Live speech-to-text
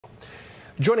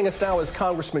Joining us now is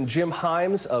Congressman Jim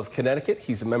Himes of Connecticut.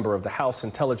 He's a member of the House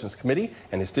Intelligence Committee,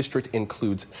 and his district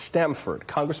includes Stamford.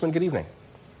 Congressman, good evening.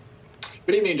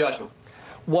 Good evening, Joshua.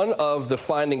 One of the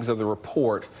findings of the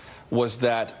report was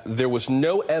that there was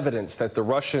no evidence that the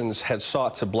Russians had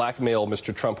sought to blackmail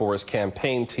Mr. Trump or his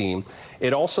campaign team.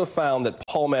 It also found that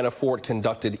Paul Manafort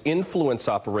conducted influence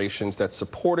operations that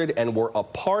supported and were a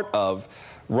part of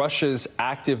Russia's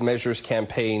active measures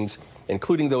campaigns,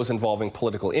 including those involving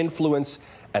political influence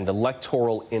and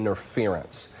electoral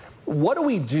interference. What do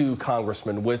we do,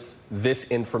 Congressman, with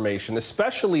this information,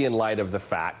 especially in light of the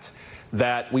fact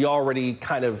that we already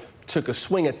kind of took a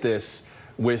swing at this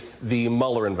with the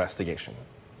Mueller investigation?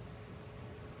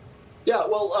 Yeah,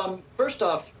 well, first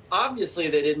off, obviously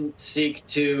they didn't seek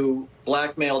to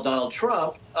blackmail Donald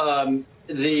Trump.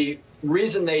 The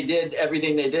reason they did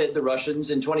everything they did, the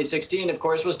Russians, in 2016, of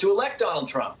course, was to elect Donald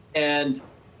Trump. And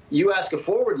you ask a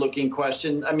forward-looking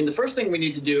question. I mean, the first thing we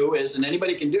need to do is, and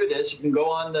anybody can do this, you can go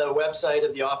on the website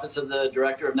of the Office of the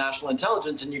Director of National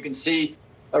Intelligence, and you can see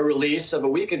a release of a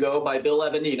week ago by Bill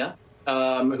Evanina,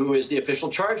 who is the official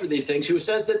charge with these things, who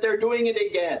says that they're doing it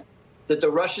again, that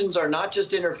the Russians are not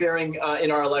just interfering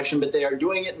in our election, but they are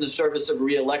doing it in the service of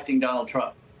re-electing Donald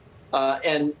Trump.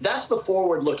 And that's the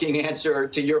forward-looking answer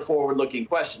to your forward-looking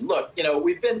question. Look, you know,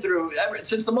 we've been through,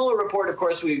 since the Mueller report, of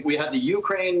course, we had the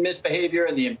Ukraine misbehavior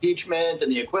and the impeachment and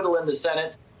the acquittal in the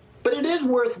Senate. But it is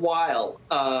worthwhile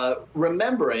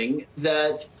remembering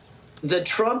that the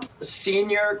Trump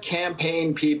senior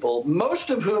campaign people, most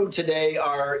of whom today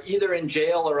are either in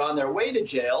jail or on their way to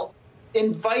jail,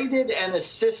 invited and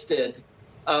assisted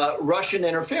Russian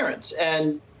interference.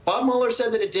 And Bob Mueller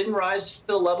said that it didn't rise to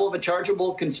the level of a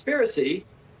chargeable conspiracy,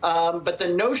 but the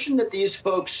notion that these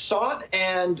folks sought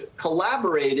and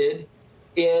collaborated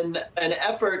in an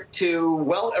effort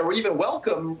to or even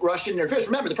welcome Russian interference.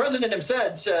 Remember, the president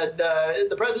himself said,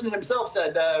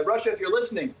 Russia, if you're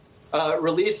listening,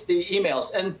 release the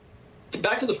emails. And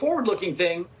back to the forward-looking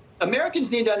thing,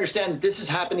 Americans need to understand that this is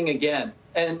happening again.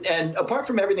 And apart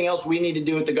from everything else we need to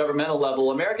do at the governmental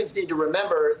level, Americans need to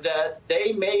remember that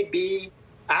they may be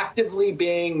actively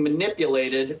being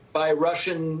manipulated by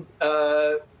Russian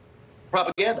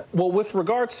propaganda. Well, with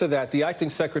regards to that, the acting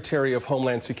Secretary of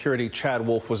Homeland Security, Chad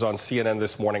Wolf, was on CNN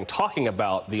this morning talking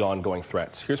about the ongoing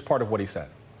threats. Here's part of what he said.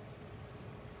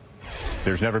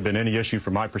 There's never been any issue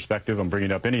from my perspective. I'm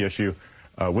bringing up any issue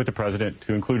with the president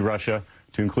to include Russia,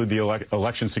 to include the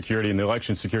election security and the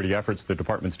election security efforts the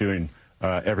department's doing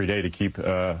every day to keep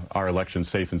our elections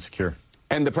safe and secure.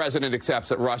 And the president accepts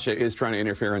that Russia is trying to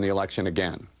interfere in the election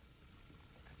again.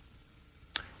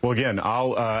 Well, again,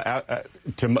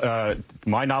 to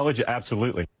my knowledge,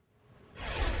 absolutely.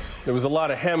 There was a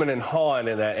lot of hemming and hawing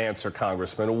in that answer,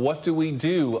 Congressman. What do we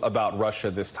do about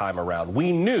Russia this time around?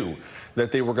 We knew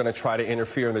that they were going to try to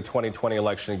interfere in the 2020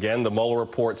 election again. The Mueller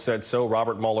report said so.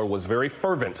 Robert Mueller was very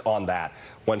fervent on that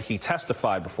when he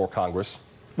testified before Congress.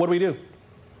 What do we do?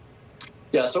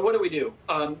 Yeah, so what do we do?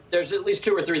 There's at least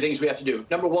two or three things we have to do.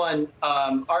 Number one,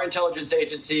 our intelligence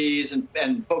agencies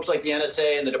and folks like the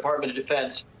NSA and the Department of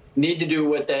Defense need to do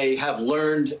what they have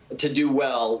learned to do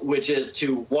well, which is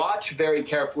to watch very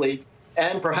carefully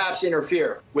and perhaps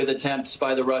interfere with attempts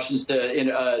by the Russians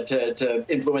to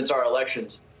influence our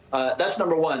elections. That's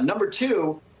number one. Number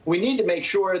two, we need to make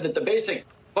sure that the basic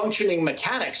functioning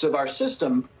mechanics of our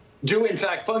system do in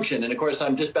fact function. And of course,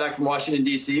 I'm just back from Washington,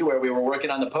 D.C., where we were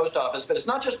working on the post office. But it's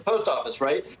not just the post office,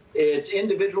 right? It's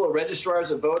individual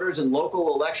registrars of voters and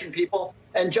local election people.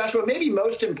 And Joshua, maybe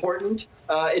most important,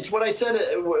 it's what I said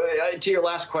to your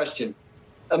last question.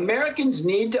 Americans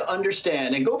need to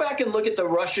understand, and go back and look at the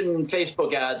Russian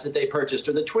Facebook ads that they purchased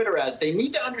or the Twitter ads. They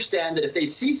need to understand that if they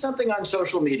see something on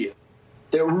social media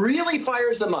that really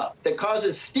fires them up, that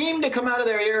causes steam to come out of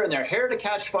their ear and their hair to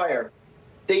catch fire,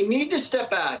 they need to step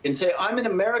back and say, I'm an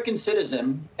American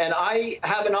citizen, and I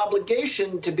have an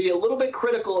obligation to be a little bit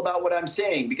critical about what I'm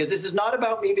saying, because this is not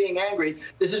about me being angry.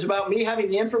 This is about me having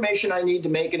the information I need to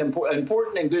make an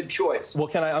important and good choice. Well,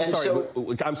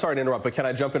 I'm sorry to interrupt, but can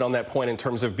I jump in on that point in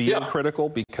terms of being critical?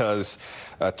 Because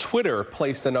Twitter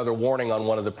placed another warning on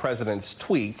one of the president's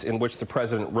tweets in which the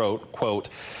president wrote, quote,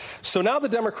 "So now the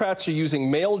Democrats are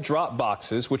using mail drop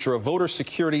boxes, which are a voter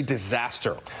security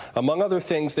disaster. Among other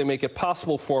things, they make it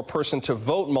possible for a person to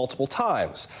vote multiple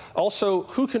times. Also,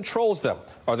 who controls them?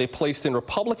 Are they placed in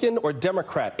Republican or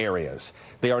Democrat areas?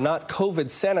 They are not COVID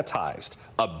sanitized.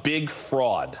 A big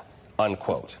fraud,"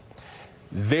 unquote.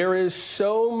 There is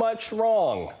so much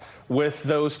wrong with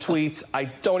those tweets. I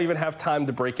don't even have time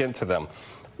to break into them.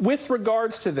 With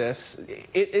regards to this,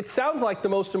 it sounds like the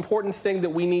most important thing that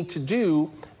we need to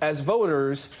do as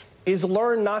voters is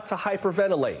learn not to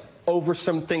hyperventilate over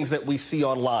some things that we see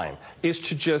online is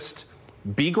to just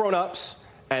be grown-ups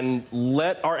and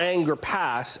let our anger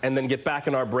pass and then get back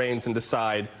in our brains and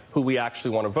decide who we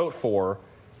actually want to vote for.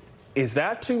 Is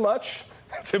that too much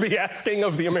to be asking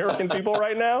of the American people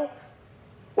right now?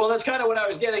 Well, that's kind of what I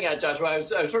was getting at, Joshua. I was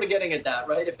sort of getting at that,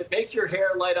 right? If it makes your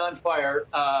hair light on fire,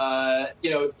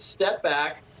 step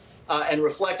back and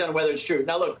reflect on whether it's true.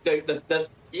 Now, look,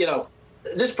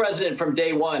 this president from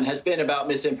day one has been about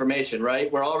misinformation,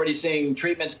 right? We're already seeing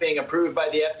treatments being approved by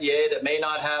the FDA that may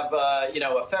not have,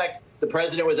 effect. The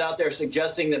president was out there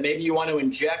suggesting that maybe you want to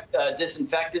inject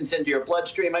disinfectants into your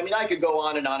bloodstream. I mean, I could go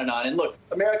on and on and on. And look,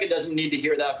 America doesn't need to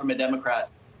hear that from a Democrat.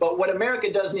 But what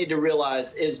America does need to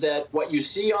realize is that what you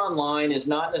see online is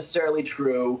not necessarily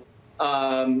true.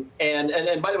 And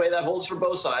by the way, that holds for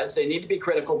both sides. They need to be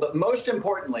critical. But most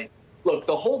importantly, look,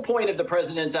 the whole point of the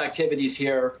president's activities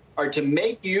here are to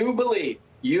make you believe,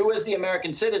 you as the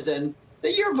American citizen,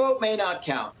 that your vote may not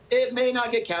count. It may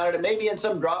not get counted. It may be in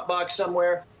some drop box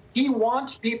somewhere. He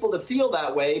wants people to feel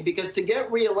that way because to get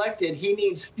reelected, he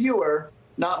needs fewer,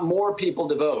 not more people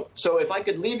to vote. So if I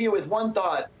could leave you with one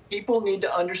thought, people need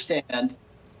to understand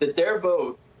that their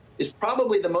vote is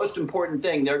probably the most important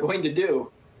thing they're going to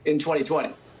do in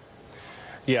 2020.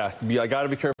 Yeah, I got to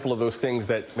be careful of those things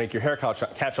that make your hair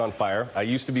catch on fire. I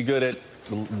used to be good at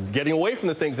getting away from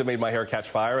the things that made my hair catch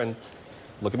fire, and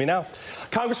look at me now.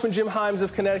 Congressman Jim Himes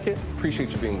of Connecticut,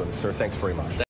 appreciate you being with us, sir. Thanks very much.